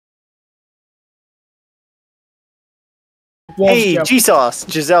Hey, Jesus,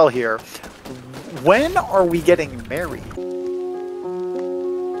 Giselle here. When are we getting married?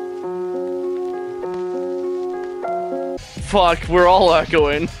 Fuck, we're all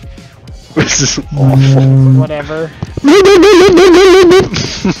echoing. This is awful. Whatever.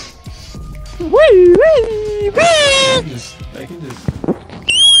 I can just.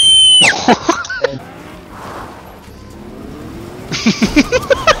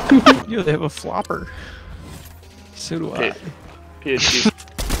 Yo, they have a flopper. So do I. PhD.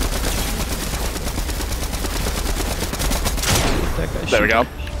 That guy There we go.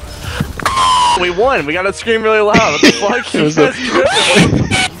 We won! We gotta scream really loud. What the fuck? It was You guys good?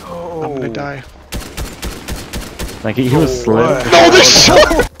 I'm gonna die. Like he was slim. No, this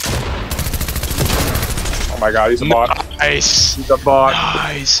shot! Oh my god, he's a bot. Nice. He's a bot.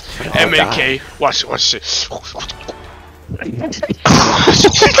 Nice. MNK. Watch it.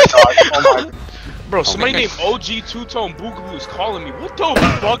 Oh my. Bro, somebody named OG Two-Tone Boogaboo is calling me. What the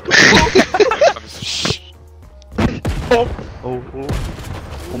fuck?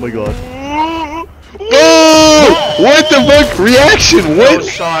 Oh my god. Oh! What the fuck? Reaction? What?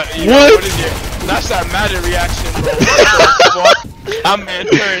 Shot. What? Is it? That's that Madden reaction, bro. What the fuck? That man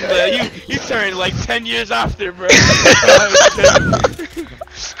turned, you turned like 10 years after, bro.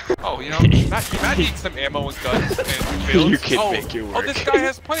 Oh, you know, Matt needs some ammo and guns and builds. You can make it work. Oh, this guy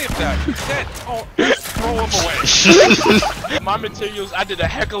has plenty of that. He's dead. Oh, let's throw him away. My materials, I did a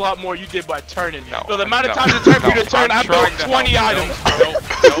heck of a lot more you did by turning. No, So the amount of no, time it took you to turn, I'm I built trying to 20 help. items.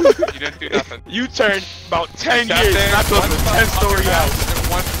 Nope, you didn't do nothing. You turned about 10 Sat years, there, and I built a one thumb 10-story up your house. mouth and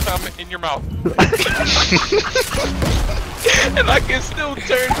one thumb in your mouth. And I can still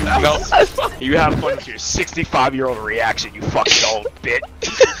turn No. You have fun with your 65-year-old reaction, you fucking old bit.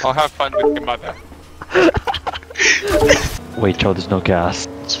 I'll have fun with your mother. Wait, Joe, there's no gas.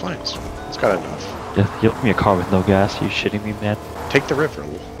 It's fine. It's got enough. You left me a car with no gas? You shitting me, man? Take the river.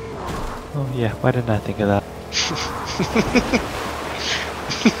 Oh yeah, why didn't I think of that?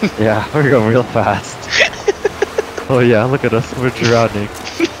 Yeah, we're going real fast. Oh yeah, look at us, we're drowning.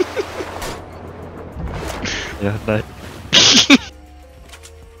 Yeah, nice.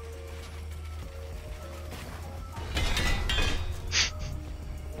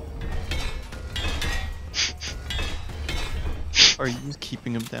 Are you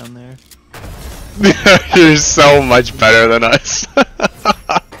keeping him down there? You're so much better than us.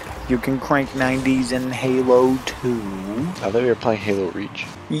 You can crank 90s in Halo 2. I thought we were playing Halo Reach.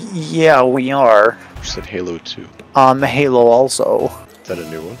 Yeah, we are. You said Halo 2. Halo also. Is that a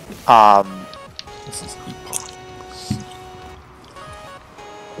new one? This is Epoch.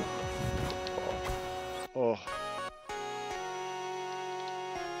 Oh.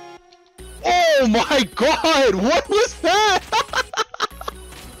 Oh my god! What was that?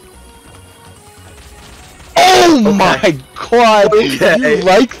 Oh my god! You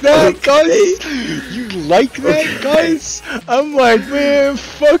like that, guys? You like that, guys? I'm like, man,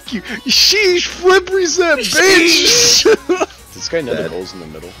 fuck you. Sheesh, flip reset, bitch! Does this guy know the holes in the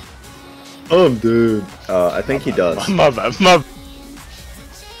middle? Dude. I think he does. My bad. Like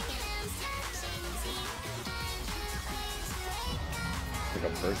a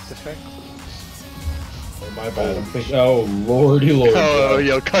birth defect? Oh, my bad. I'm thinking. Oh, lordy lord. Oh,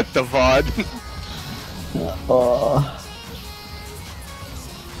 yo, cut the VOD.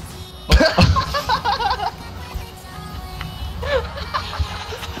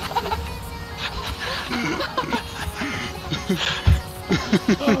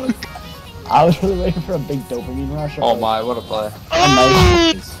 I was really waiting for a big dopamine rush. Oh my, what a play.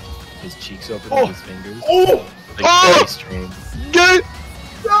 His cheeks open with his fingers. Oh! Like ice train. Get it!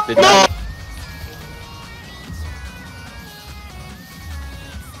 No!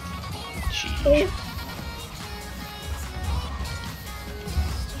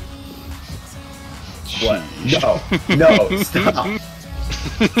 What? No, stop.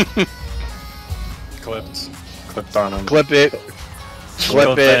 Clipped on him. Clip it.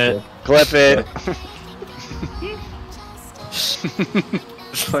 Clip it. Clip it.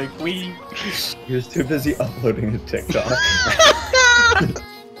 It's like, we. He was too busy uploading to TikTok.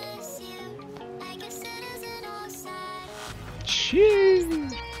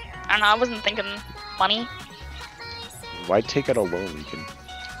 Jeez. I don't know, I wasn't thinking money. Why take out a loan? You can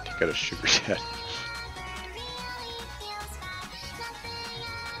take out a sugar daddy.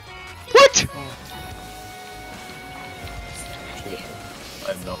 What?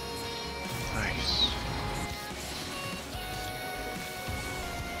 I know. Nice.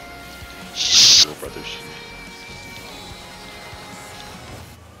 Little brother shit.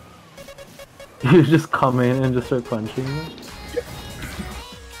 You just come in and just start punching them?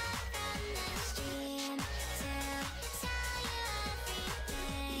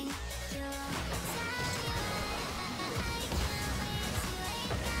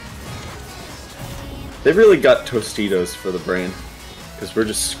 They really got Tostitos for the brain. Because we're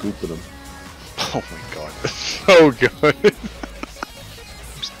just scooping them. Oh my god. So good.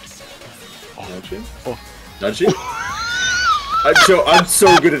 Nudge you? Oh. Nudge you? I'm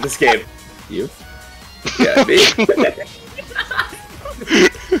so good at this game. You? Yeah, me.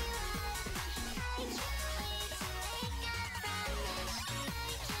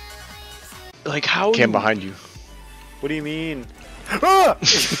 Like how? Cam behind you. What do you mean?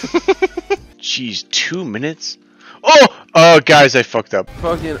 Jeez, 2 minutes? Oh, guys, I fucked up.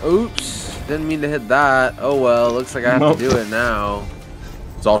 Fucking oops. Didn't mean to hit that. Oh well, looks like I have to do it now.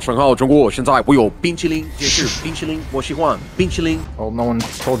 早上好，中国！现在我有冰淇淋，这是冰淇淋，我喜欢冰淇淋。 Well, no one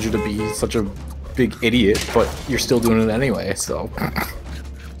told you to be such a big idiot, but you're still doing it anyway, so...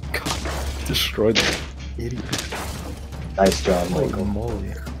 God, destroyed the idiot. Nice job, Michael. Moly.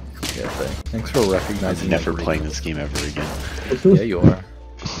 Yeah, thanks for recognizing. I'm never playing this game ever again. Yeah, you are.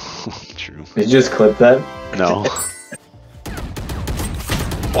 True. Did you just clip that? No.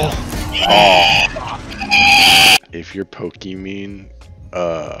 If you're Pokemon,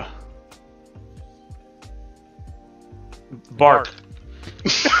 Bark.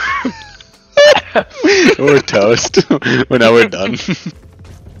 We're toast. Well, now we're done.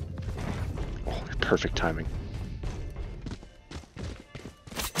 Oh, perfect timing.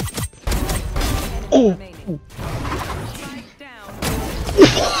 Oh!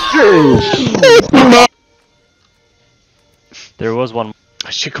 There was one. I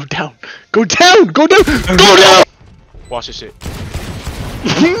should go down. Go down! Go down! Go down! Watch this shit.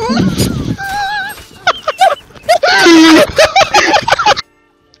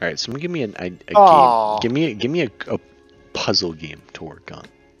 All right, someone give me a game. Give me a puzzle game to work on.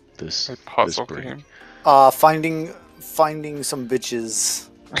 This Puzzle break. game. Finding some bitches.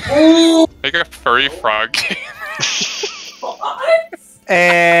 Make a furry frog game.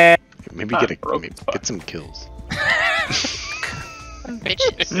 And Maybe get some kills.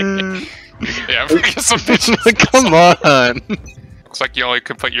 Bitches. Yeah, I'm gonna get some bitches. Come on. Looks like you only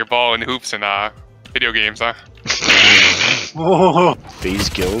can put your ball in hoops in video games, huh? Phase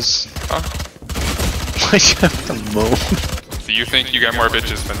kills. Huh? Why'd you have to move? Do you think you got more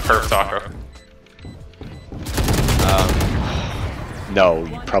bitches than Perftaco? No,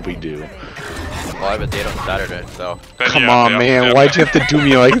 you probably do. Well, I have a date on Saturday, so. Come on, man. Why'd you have to do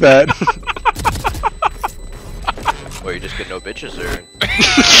me like that? Well, you just get no bitches, or?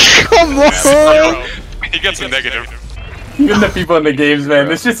 Come on! He gets a negative. Even the people in the games, man,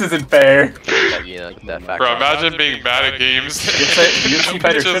 this just isn't fair. Bro, imagine being bad at games. UFC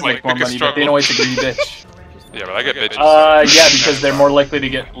fighters should make more money, but they don't always agree, bitch. Yeah, but I get bitches. Yeah, because they're more likely to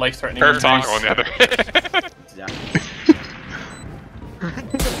get life-threatening injuries. Perftaco on the other hand.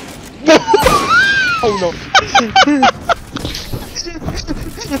 Oh no.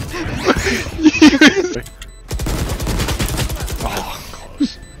 Oh,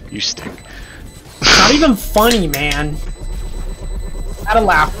 close. You stink. Not even funny, man. At a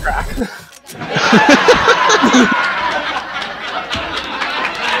laugh track.